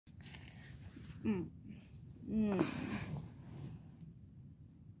Mm. Mm.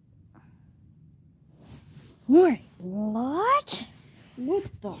 Wait, what? What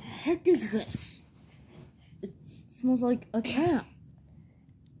the heck is this? It smells like a cat.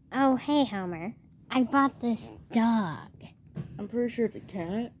 Oh, hey, Homer. I bought this dog. I'm pretty sure it's a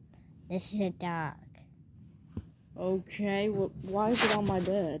cat. This is a dog. Okay, well, why is it on my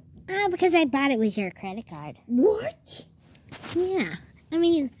bed? Because I bought it with your credit card. What? Yeah. I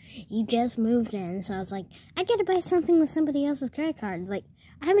mean, you just moved in, so I was like, I gotta buy something with somebody else's credit card. Like,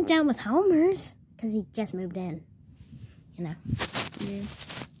 I haven't done with Homer's, because he just moved in. You know? Yeah.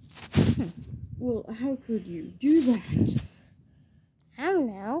 Well, how could you do that? I don't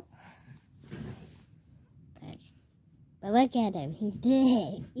know. But look at him. He's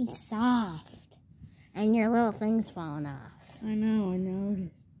big. He's soft. And your little thing's falling off. I know.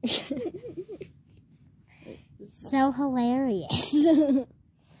 So hilarious. Well,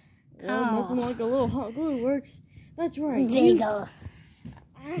 nothing like a little hot glue works. That's right. Bagel.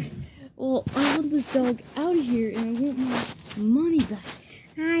 Well, I want this dog out of here, and I want my money back.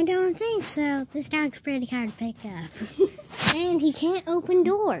 I don't think so. This dog's pretty hard to pick up. And he can't open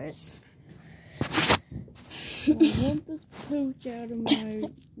doors. I want this pooch out of my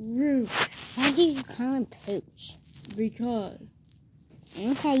room. Why do you call him Pooch? Because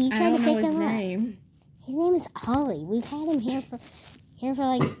Okay, you I try to don't know pick his him up. name. His name is Ollie. We've had him here for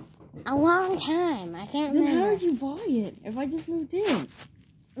like a long time. I can't Then remember. how did you buy it if I just moved in?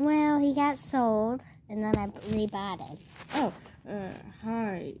 Well, he got sold, and then I rebought it. Oh,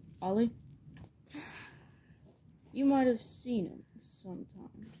 hi, Ollie. You might have seen him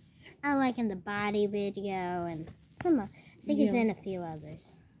sometimes. I like in the body video and some. I think he's Yeah. in a few others.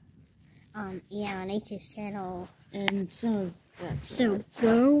 Yeah, on H's channel. And some of that. So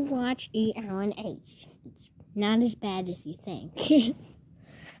go watch on H. It's not as bad as you think.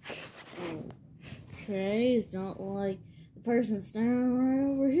 Okay, it's not like the person standing right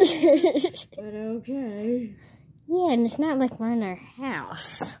over here. But okay. Yeah, and it's not like we're in our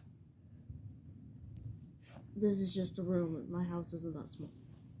house. This is just a room. My house isn't that small.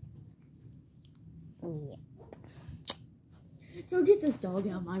 Yeah. So get this dog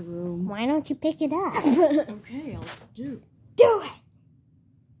out of my room. Why don't you pick it up? Okay, I'll do. Do it!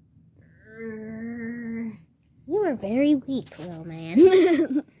 You are very weak, little man.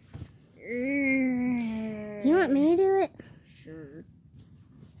 You want me to do it? Sure.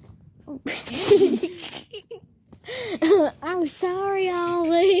 I'm sorry,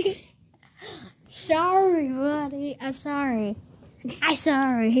 Ollie. Sorry, buddy. I'm sorry. I'm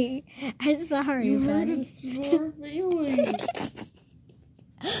sorry, You hurt buddy. its sore feelings.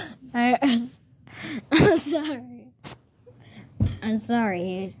 I'm sorry. I'm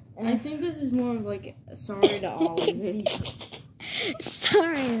sorry. I think this is more of like a sorry to Ollie video.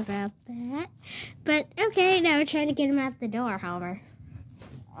 Sorry about that. But okay, now try to get him out the door, Homer.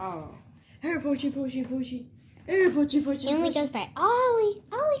 Oh. Here, Poochy, Poochy, Poochy. Here, Poochy, Poochy, He only Poochy. goes by Ollie.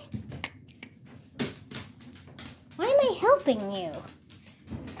 Ollie. Why am I helping you?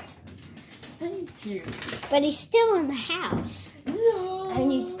 Thank you. But he's still in the house. No.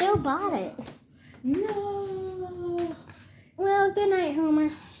 And you still bought it. No. Well, good night,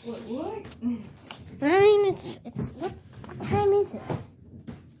 Homer. What? I mean, it's what time is it?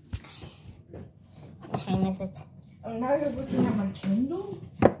 What time is it? Oh, now you're looking at my Kindle?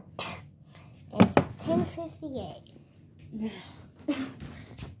 It's 10:58.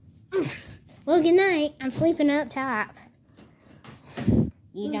 Well, good night. I'm sleeping up top.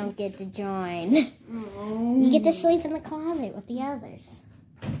 You don't get to join. No. You get to sleep in the closet with the others.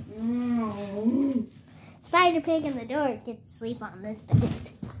 No. Spider Pig in the door gets to sleep on this bed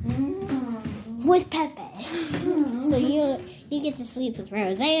No. with Pepe. So you get to sleep with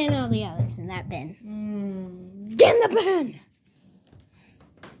Rose and all the others in that bin. Get in the bin!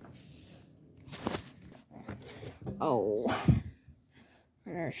 Oh.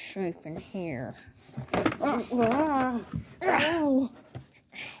 There's sleep in here. Oh.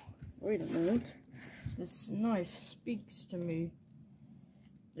 Wait a minute. This knife speaks to me.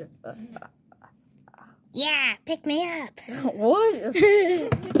 Yeah, pick me up. What?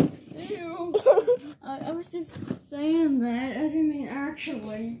 Ew. I was just saying that. I didn't mean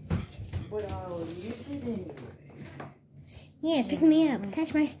actually. But I'll use it anyway. Yeah, pick me up.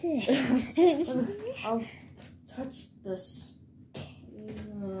 Touch my stick. I'll touch this.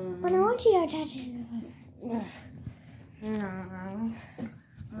 But I want you to touch it.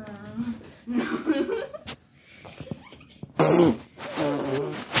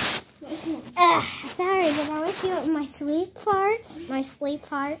 Sorry, did I wake you up with my sleep farts? My sleep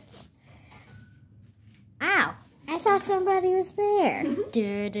farts? Ow. I thought thought somebody was there.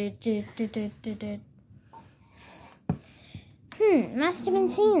 Must have been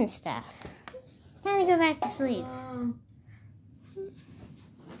seeing stuff. Time to go back to sleep.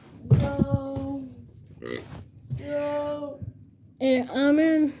 No. Yeah, I'm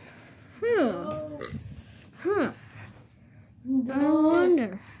in.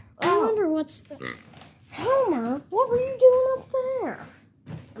 I wonder what's the... Homer, what were you doing up there?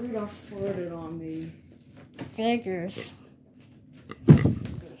 Rudolph farted on me. Figures.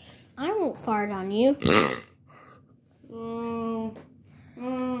 I won't fart on you. Oh,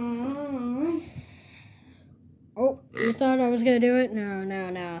 you thought I was gonna do it?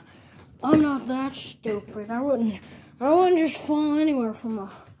 No. I'm not that stupid. I wouldn't just fall anywhere from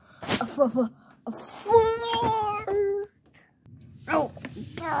a floor. Oh.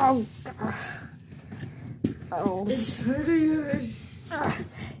 It's hideous.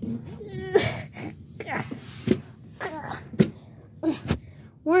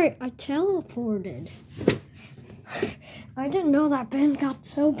 Wait, I teleported. I didn't know that bin got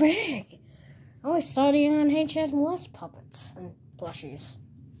so big. I always thought ENH had less puppets and plushies.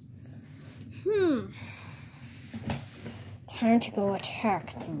 Time to go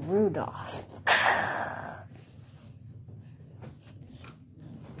attack the Rudolph.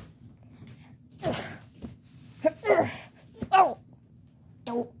 Oh!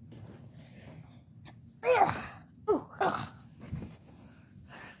 Don't.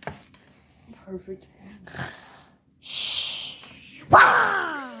 Perfect.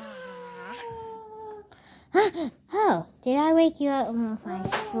 Oh, did I wake you up with my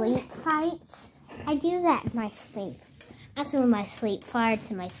sleep fights? I do that in my sleep. That's when my sleep farts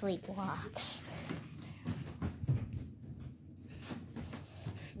and my sleep walks.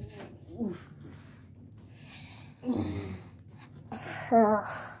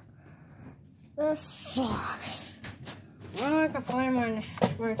 This sucks. Well, I can find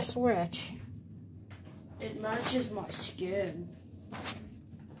my switch. It matches my skin.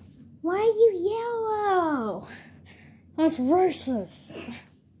 Why are you yellow? That's racist.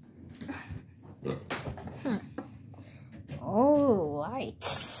 Oh,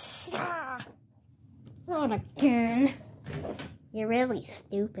 lights. Not again. You're really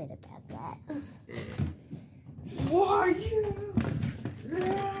stupid about that. Why you?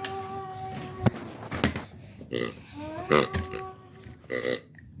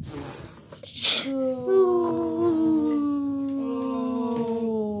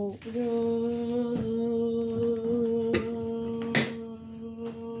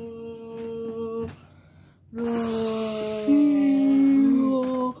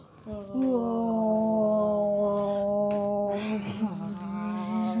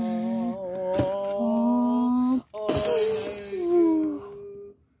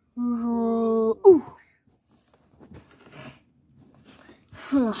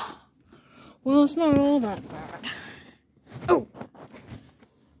 Well, it's not all that bad. Oh!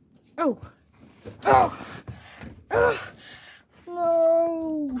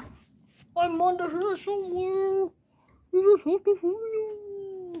 No! I'm under here somewhere. You just have to find me.